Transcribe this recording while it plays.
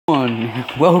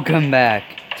Welcome back.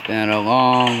 It's been a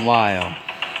long while,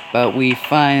 but we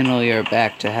finally are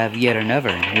back to have yet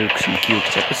another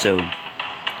Nukes'N'Cukes episode.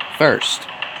 First,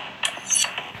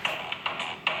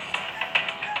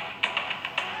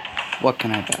 what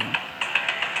can I buy?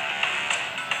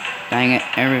 Dang it,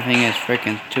 everything is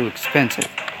freaking too expensive.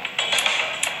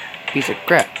 Piece of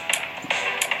crap.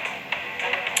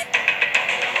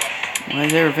 Why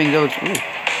does everything go to... Ooh,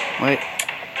 wait.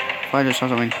 I just saw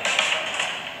something.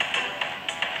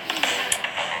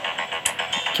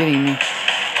 Kidding me.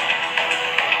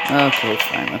 Okay,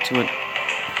 fine, let's do it.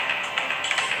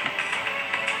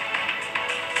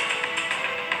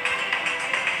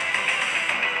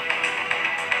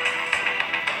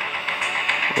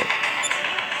 Okay.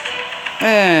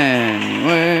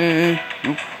 Anyway,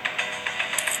 nope.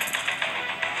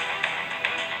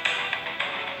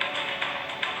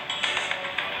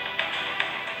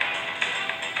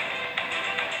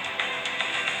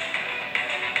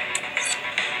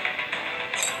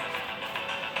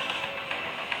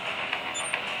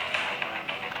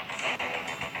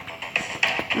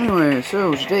 Anyway,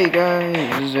 so today,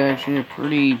 guys, is actually a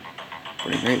pretty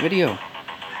great video.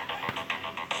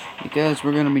 Because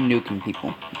we're gonna be nuking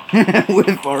people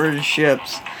with our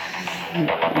ships.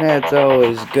 That's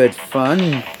always good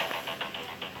fun.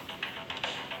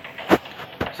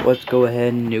 So let's go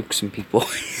ahead and nuke some people.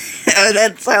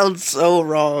 That sounds so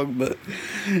wrong, but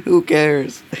who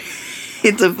cares?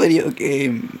 It's a video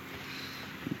game.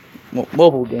 Well,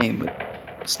 mobile game,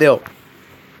 but still.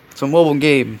 It's a mobile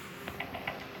game.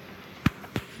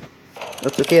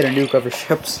 It's okay to nuke other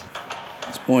ships at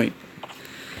this point.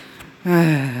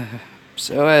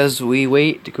 So as we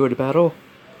wait to go to battle,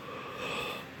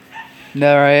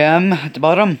 there I am at the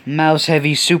bottom, mouse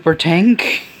heavy super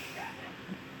tank.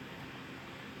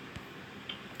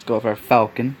 Let's go with our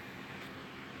Falcon.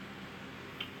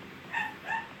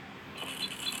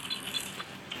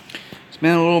 It's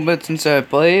been a little bit since I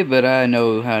played, but I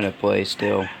know how to play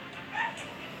still.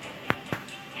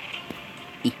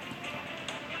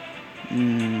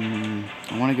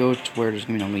 I want to go to where there's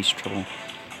going to be no least trouble.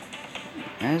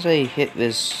 As I hit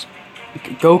this...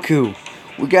 Goku!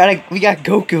 We got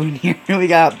Goku in here. We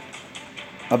got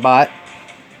a bot.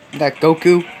 We got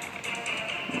Goku.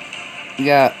 We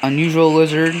got Unusual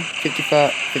Lizard,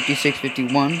 55, 56,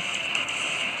 51.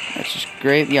 That's just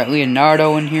great. We got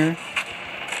Leonardo in here.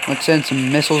 Let's send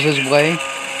some missiles his way.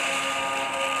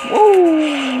 Whoa!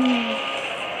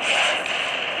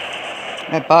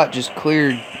 That bot just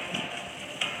cleared...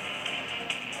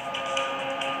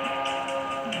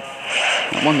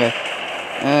 one guy.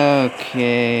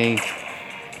 Okay.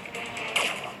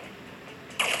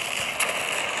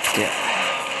 Yeah.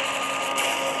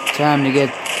 Time to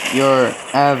get your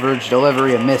average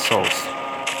delivery of missiles.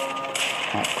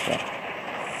 Oh, crap.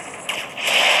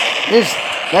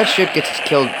 That ship gets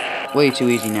killed way too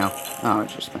easy now. Oh,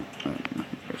 it's just... Wait,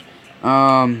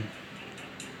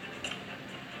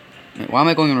 why am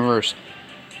I going in reverse?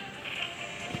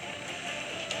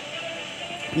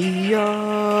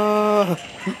 Yeah,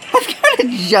 I've got a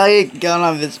giant gun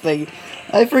on this thing.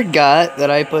 I forgot that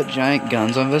I put giant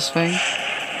guns on this thing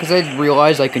because I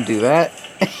realized I could do that.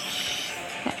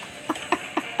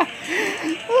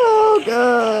 Oh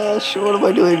gosh, what am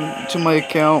I doing to my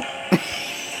account?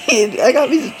 I got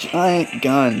this giant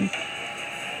gun.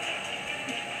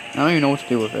 I don't even know what to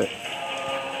do with it.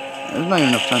 There's not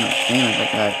even enough time to aim it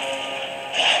like that.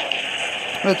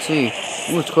 Let's see.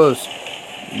 Ooh, it's close.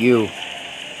 You.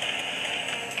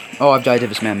 Oh, I've died to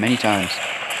this man many times.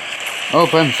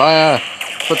 Open fire!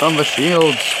 Put on the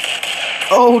shields!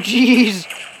 Oh, jeez!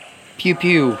 Pew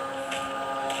pew.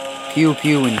 Pew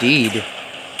pew indeed.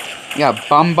 You got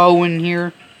Bumbo in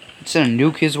here. Let's send a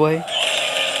nuke his way.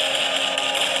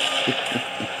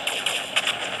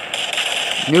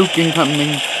 Nuke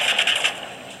incoming.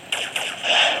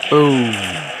 Boom.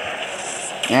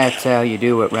 That's how you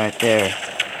do it right there.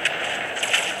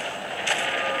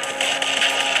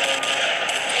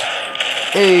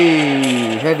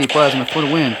 Hey, heavy plasma for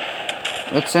the win.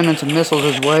 Let's send in some missiles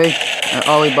his way.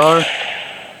 Ollie Bar.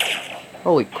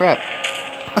 Holy crap.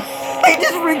 I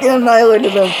just freaking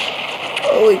annihilated them.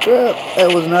 Holy crap.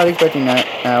 I was not expecting that.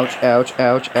 Ouch, ouch,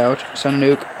 ouch, ouch. Send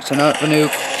a nuke. Send up a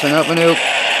nuke. Send up a nuke.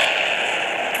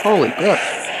 Holy crap.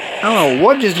 I don't know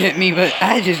what just hit me, but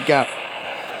I just got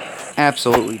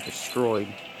absolutely destroyed.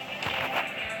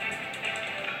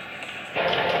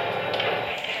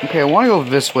 Okay, I want to go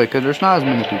this way, because there's not as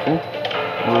many people.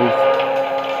 Move.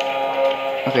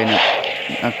 Okay, no.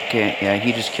 Okay, yeah,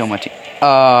 he just killed my team.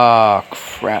 Oh,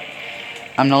 crap.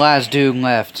 I'm the last dude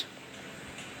left.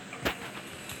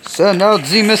 Send out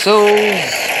the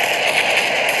missiles!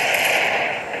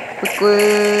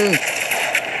 Quickly!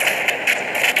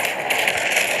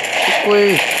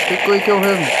 Quickly! Quickly kill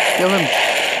him! Kill him!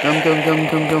 Come.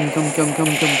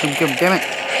 Damn it!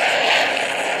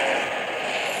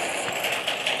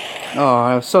 Oh,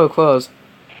 I was so close.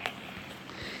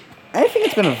 I think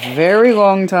it's been a very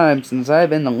long time since I've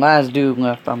been the last dude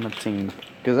left on the team.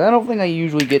 Because I don't think I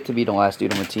usually get to be the last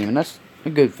dude on the team, and that's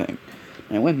a good thing.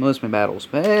 I win most of my battles,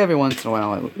 but every once in a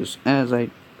while I lose, as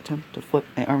I attempt to flip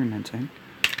an armamenting.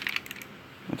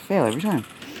 I fail every time.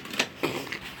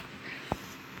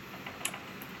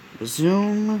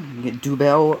 Zoom, get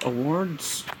Dubell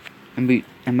awards. And by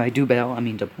Dubell, I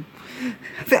mean double.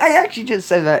 I actually just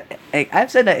said that.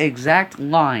 I've said that exact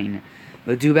line.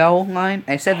 The Dubell line,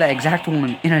 I said that exact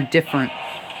one in a different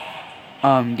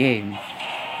game.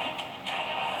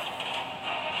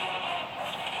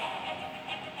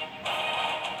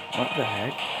 What the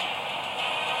heck?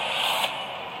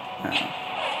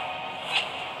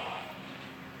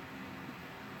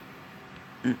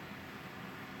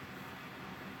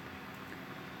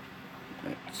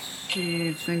 Let's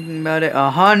see, thinking about it.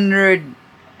 100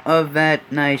 of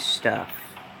that nice stuff.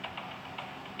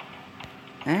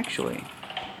 Actually,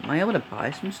 am I able to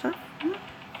buy some stuff?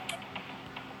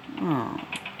 Oh.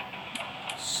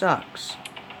 Sucks.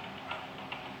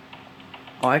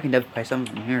 Oh, I can definitely buy some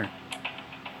from here.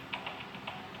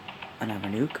 Another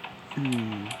nuke?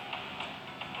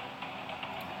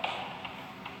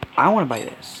 I want to buy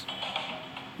this.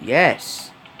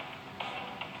 Yes.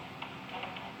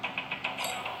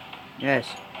 Yes.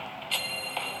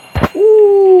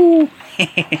 Ooh.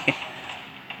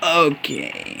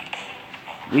 Okay.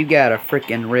 We've got a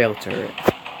freaking rail turret.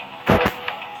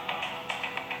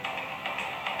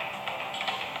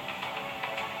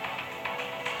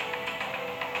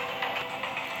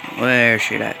 Where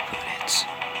should I put it?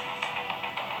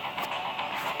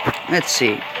 Let's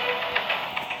see.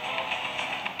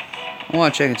 I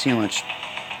want to check and see how much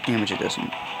damage it does. How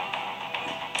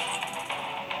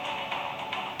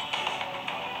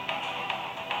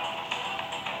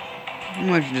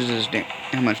much does this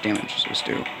how much damage does this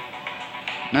do?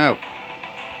 No.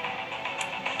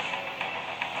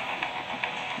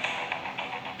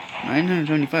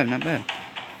 $975, not bad.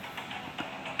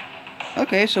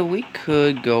 Okay, so we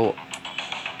could go.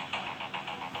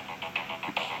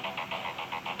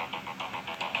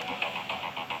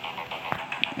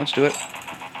 Let's do it.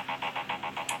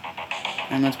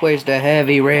 And let's place the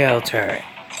heavy rail turret.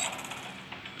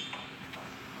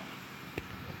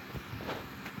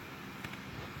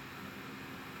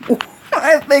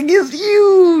 That thing is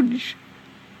huge!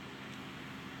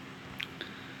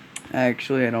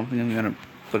 Actually, I don't think I'm gonna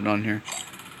put it on here,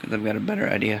 because I've got a better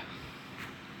idea.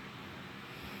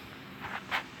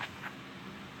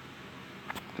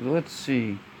 Let's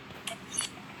see.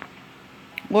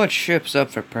 What ship's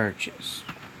up for purchase?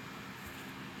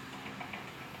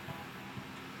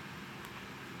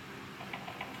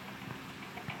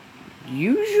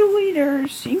 Usually there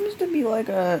seems to be like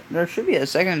there should be a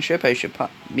second ship I should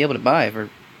be able to buy for.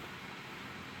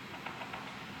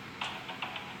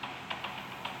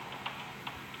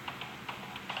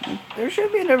 There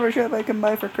should be another ship I can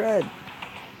buy for cred.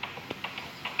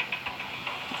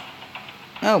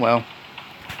 Oh well.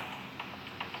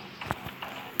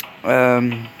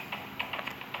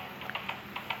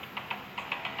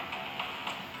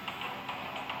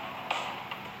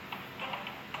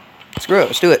 Screw it,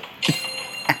 let's do it.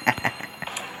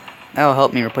 That'll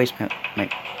help me replace my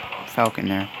Falcon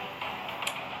there.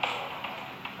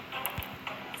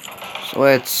 So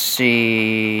let's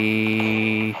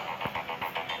see.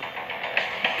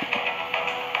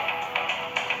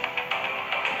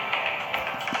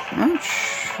 I'm not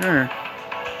sure.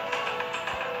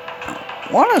 I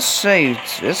want to say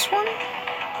it's this one?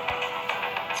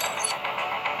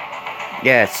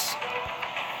 Yes.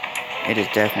 It is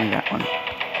definitely that one.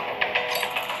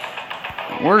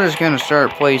 We're just gonna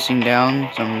start placing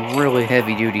down some really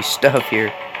heavy duty stuff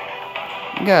here.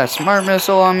 I got a smart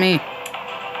missile on me.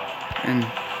 And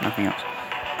nothing else.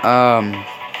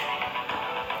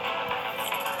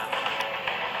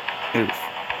 Oof.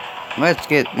 Let's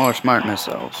get more smart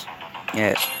missiles.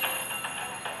 Yes.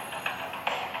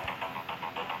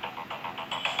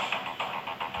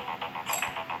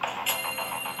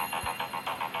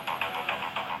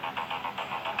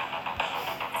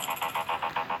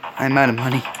 I'm out of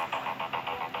money.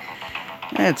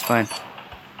 That's fine.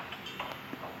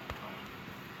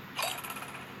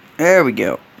 There we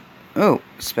go. Oh,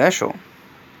 special.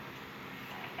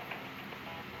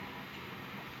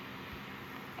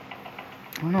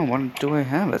 I don't know, what do I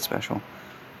have that's special?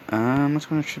 Let's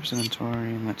go to ship's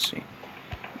inventory and let's see.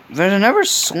 There's another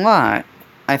slot.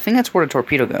 I think that's where the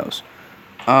torpedo goes.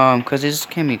 Because this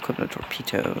can be equipped with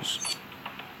torpedoes.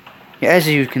 Yeah, as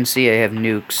you can see, I have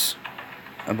nukes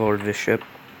aboard this ship.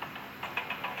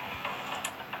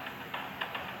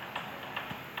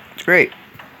 It's great.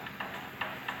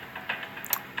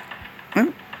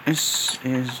 Oh, this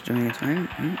is doing a time.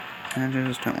 I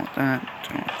just don't want that.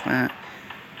 Don't want that.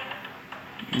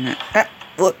 Ah,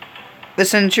 look. The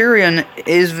Centurion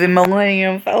is the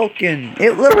Millennium Falcon.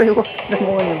 It literally looks like the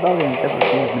Millennium Falcon, except for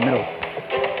it's in the middle.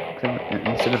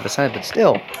 Instead of the side, but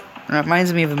still. It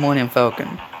reminds me of the Millennium Falcon.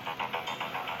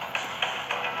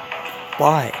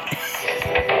 Why?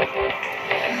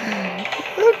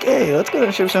 Okay, let's go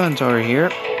to ship's inventory here.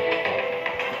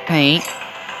 Paint.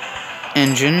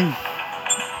 Engine.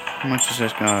 How much does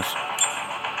this cost?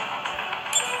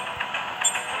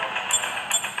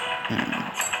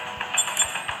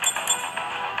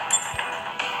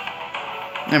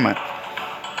 Never mind.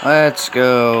 Let's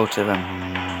go to the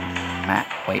map.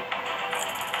 Wait.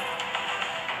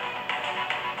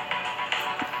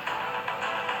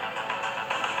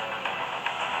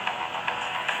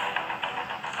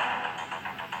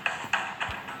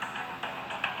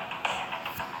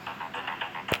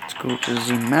 Let's go to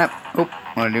the map. Oh,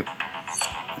 what do I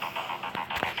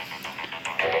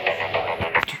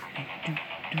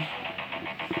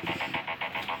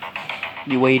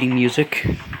do? You waiting music?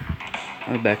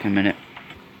 I'll be back in a minute.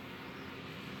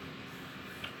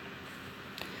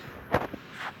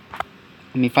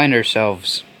 Let me find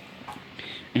ourselves.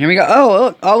 And here we go. Oh,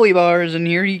 look, Olivar's in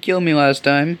here. He killed me last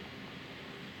time.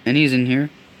 And he's in here.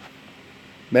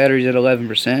 Battery's at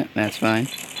 11%. That's fine.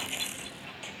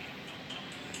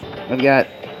 I've got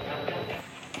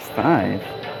 5.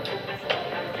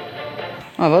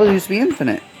 Oh, those used to be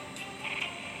infinite.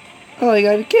 Oh, you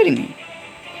gotta be kidding me.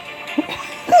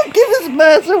 Give this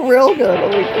massive railgun,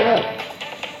 holy crap.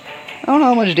 I don't know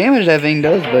how much damage that thing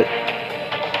does, but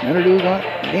better do a lot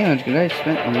of damage, because I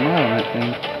spent a lot on that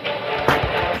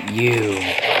thing. You.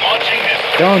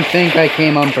 Don't think I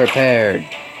came unprepared.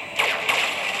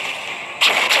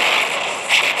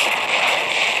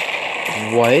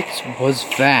 What was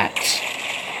that?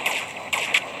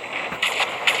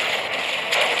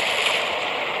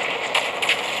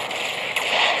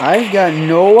 I've got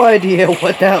no idea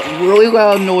what that really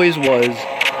loud noise was.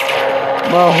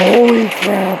 But holy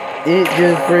crap, it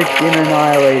just freaking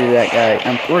annihilated that guy.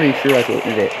 I'm pretty sure that's what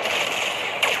it did.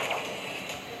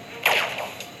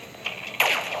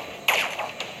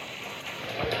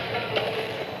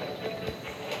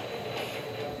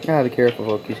 Gotta be careful,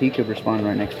 though, because he could respawn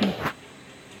right next to me.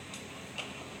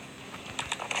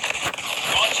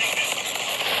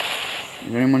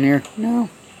 Is there anyone here? No.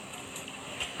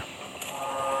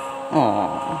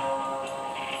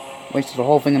 Aww. Wasted the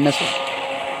whole thing of missiles.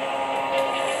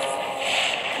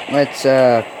 Let's,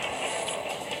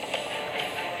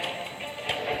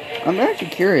 I'm actually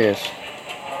curious.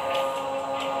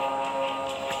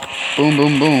 Boom,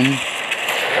 boom, boom.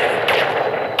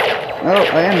 Oh,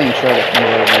 I am being shot at from the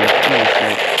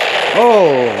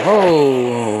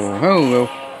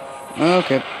oh,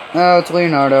 okay. Oh, it's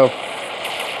Leonardo.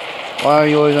 Why are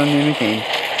you always on the team?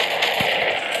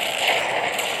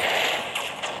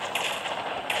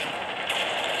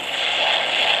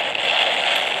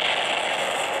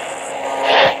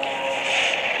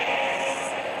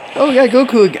 Oh, we got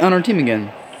Goku on our team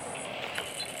again.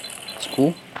 That's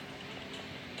cool.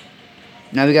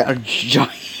 Now we got a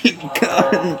giant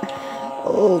gun.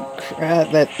 Oh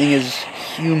crap, that thing is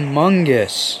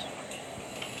humongous.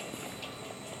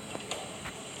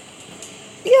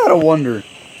 You gotta wonder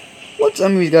what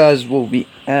some of these guys will be,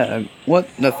 what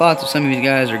the thoughts of some of these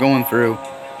guys are going through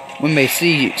when they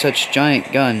see such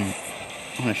giant gun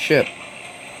on a ship.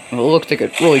 Well, it looks like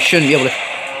it really shouldn't be able to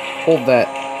hold that.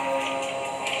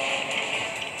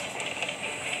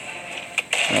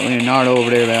 Got Leonardo over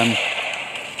there, man.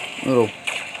 Little.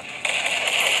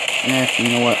 Actually,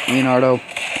 you know what, Leonardo,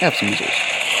 have some missiles.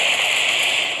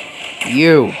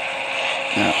 You.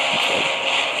 No.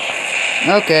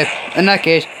 Okay. In that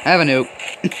case, have a nuke.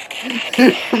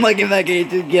 I'm like, in that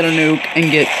case, just get a nuke and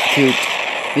get cuked.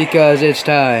 Because it's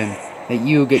time that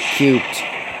you get cuked.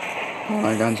 Oh,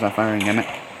 my gun's not firing, damn it.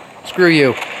 Screw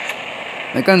you.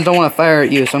 My guns don't want to fire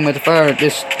at you, so I'm going to fire at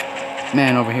this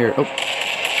man over here. Oh.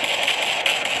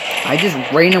 I just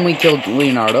randomly killed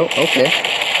Leonardo. Okay.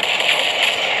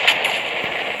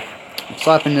 I'm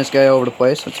slapping this guy over the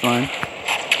place. That's fine.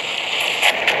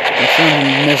 I'm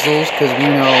sending missiles, because we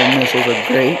know missiles are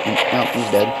great. And, oh, he's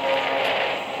dead.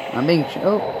 I'm being...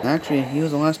 Oh, actually, he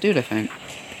was the last dude, I think.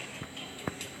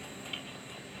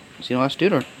 Is he the last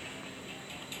dude, or...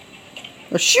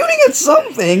 They're shooting at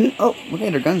something! Oh, okay,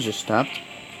 their guns just stopped.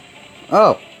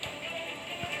 Oh.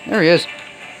 There he is.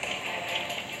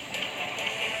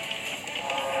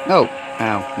 Oh.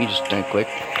 Ow. He just died quick.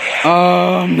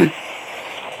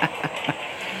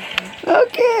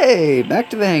 Okay. Back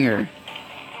to the hangar.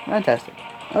 Fantastic.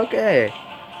 Okay.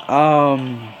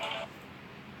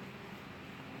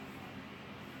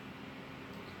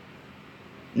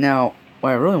 Now, what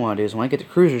I really want to do is when I get to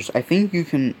cruisers, I think you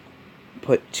can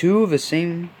put two of the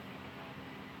same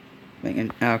thing.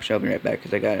 And actually, I'll be right back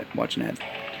because I got to watch an ad.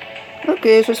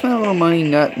 Okay, so I spent a little money,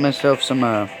 got myself some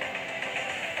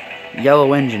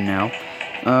yellow engine now.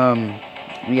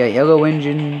 We got yellow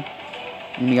engine,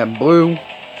 and we got blue,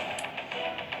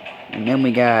 and then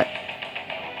we got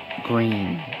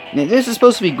green. Now, this is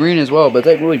supposed to be green as well, but it's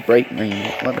like really bright green.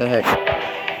 What the heck?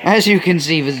 As you can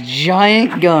see, this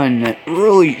giant gun that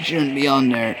really shouldn't be on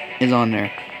there is on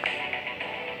there.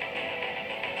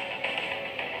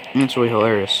 And it's really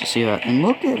hilarious to see that. And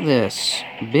look at this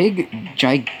big,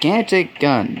 gigantic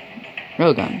gun.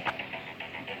 Real gun.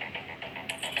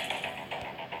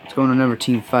 Let's go into another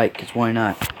team fight, because why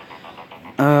not?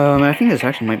 I think this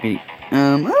actually might be,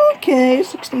 okay,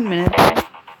 16 minutes.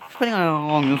 Depending on how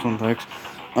long this one takes.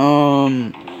 I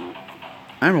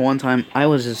remember one time, I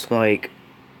was just like,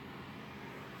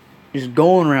 just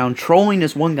going around trolling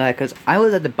this one guy, because I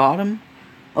was at the bottom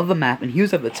of the map, and he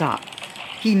was at the top.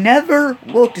 He never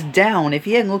looked down. If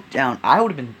he hadn't looked down, I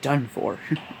would have been done for.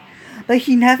 Like,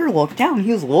 he never looked down.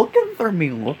 He was looking for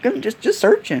me, just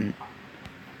searching.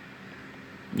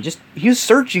 He was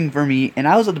searching for me, and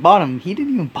I was at the bottom. He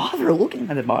didn't even bother looking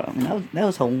at the bottom, and that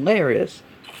was hilarious.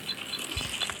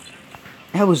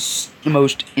 That was the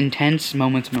most intense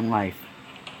moments of my life.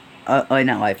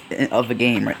 Not life, of the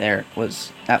game right there,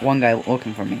 was that one guy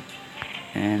looking for me.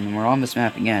 And we're on this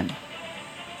map again.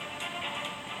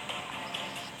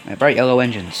 My bright yellow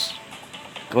engines.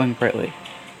 Going brightly.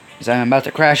 Because I'm about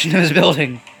to crash into this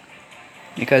building.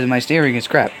 Because my steering is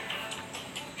crap.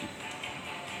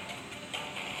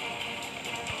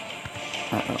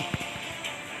 Uh-oh.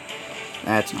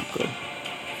 That's not good.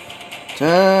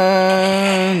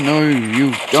 No,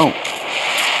 you don't.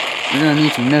 You're gonna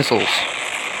need some missiles.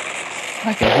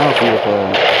 I can help you with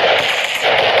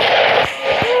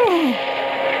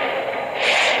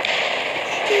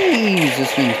Jeez,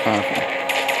 this thing's powerful.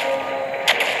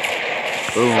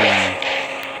 Boom.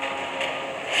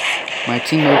 My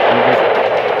teammates are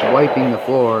just wiping the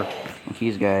floor with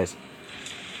these guys.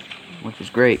 Which is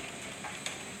great.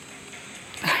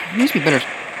 It needs to be better.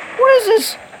 What is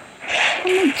this?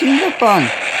 What am I teamed up on?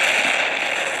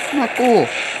 Not cool.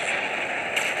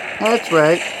 Oh, that's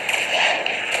right.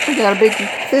 I got a big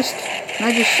fist, and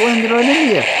I just slammed it right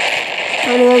into you.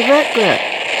 How do you like that crap?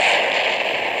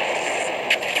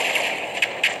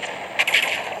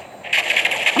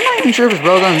 I'm not even sure if his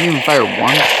railgun even fired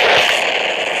once.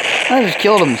 I just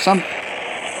killed him.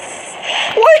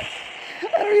 What?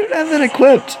 I don't even have that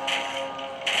equipped.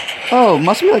 Oh, it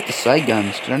must be like the side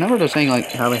guns. Because I remember they're saying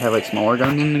like how they have like smaller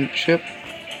guns in the ship.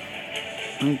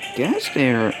 I guess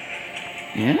they're...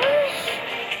 Yeah?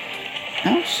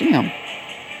 I don't see them.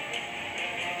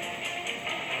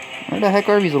 Where the heck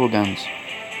are these little guns?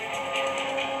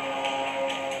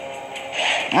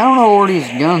 I don't know where these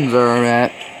guns are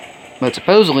at, but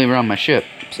supposedly they're on my ship,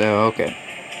 so okay.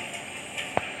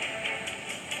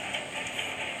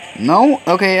 No?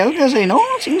 Okay, I was gonna say, no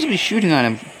one seems to be shooting on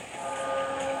him.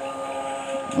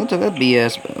 What's that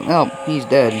BS? Well, he's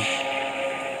dead.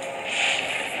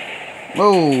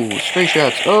 Whoa, stray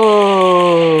shots.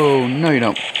 Oh, no you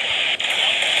don't.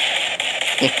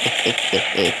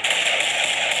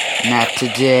 Not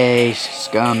today,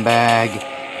 scumbag.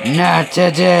 Not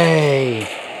today.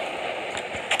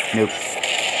 Nope.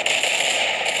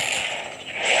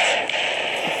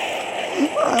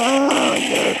 Oh,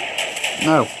 God.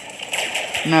 No.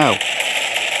 No.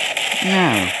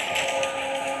 No.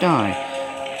 Die.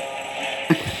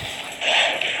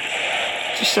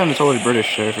 Just sounded totally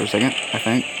British there for a second, I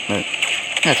think, but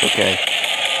that's okay.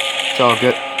 It's all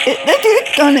good. That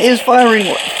gun is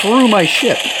firing through my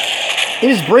ship. It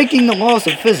is breaking the laws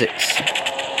of physics.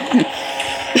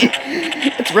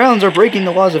 Its rounds are breaking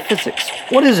the laws of physics.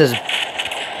 What is this?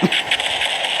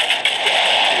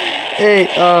 Hey,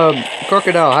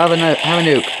 crocodile, have a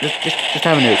nuke. Just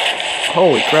have a nuke.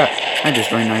 Holy crap! I just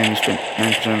drained 90%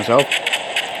 of myself.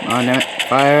 Come on, damn it!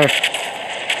 Fire!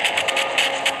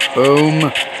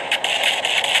 Boom!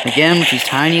 Again, with these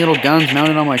tiny little guns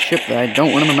mounted on my ship that I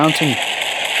don't remember mounting.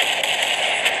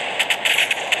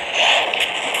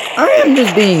 I am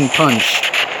just being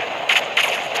punched.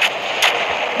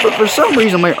 But for some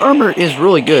reason, my armor is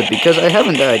really good because I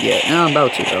haven't died yet. Now I'm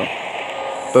about to, though.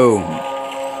 Boom.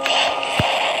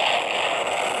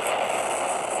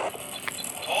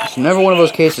 It's never one of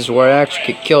those cases where I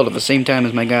actually get killed at the same time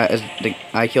as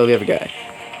I kill the other guy.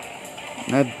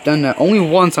 And I've done that only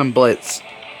once on Blitz.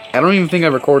 I don't even think I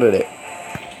recorded it.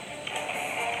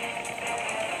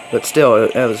 But still,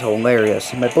 that was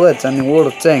hilarious. By Blitz, I mean World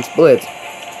of Tanks Blitz.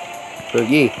 But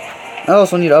yeah. I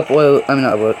also need to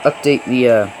update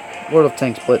the World of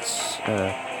Tanks Blitz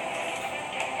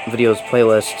videos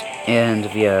playlist and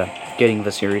the getting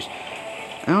the series.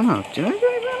 I don't know. Did I do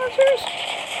anything on that series?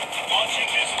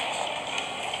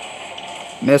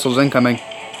 Missiles incoming.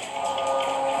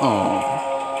 Oh.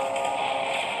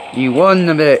 You won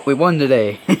a bit. We won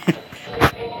today.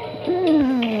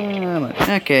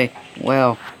 Okay.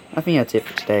 Well, I think that's it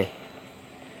for today.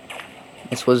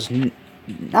 This was this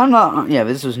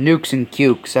was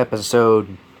Nukes'N'Cukes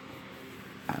episode.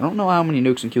 I don't know how many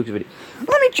Nukes'N'Cukes videos.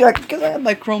 Let me check, because I have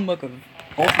my Chromebook of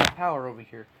ultimate power over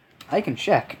here. I can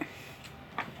check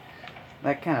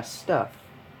that kind of stuff.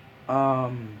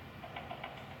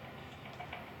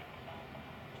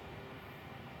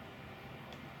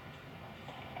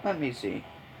 Let me see.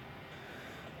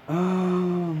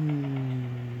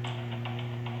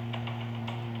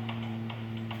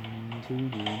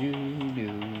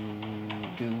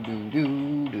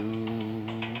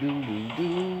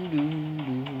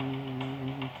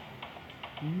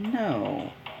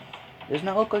 No. Does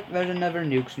not look like there's another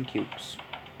Nukes'N'Cukes.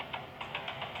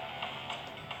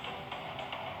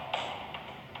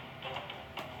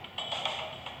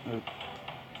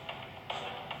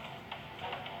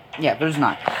 Yeah, there's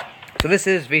not. So this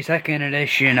is the second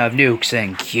edition of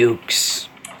Nukes'N'Cukes.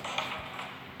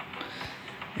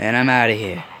 And I'm out of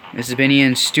here. This has been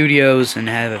Ian Studios, and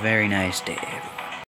have a very nice day, everyone.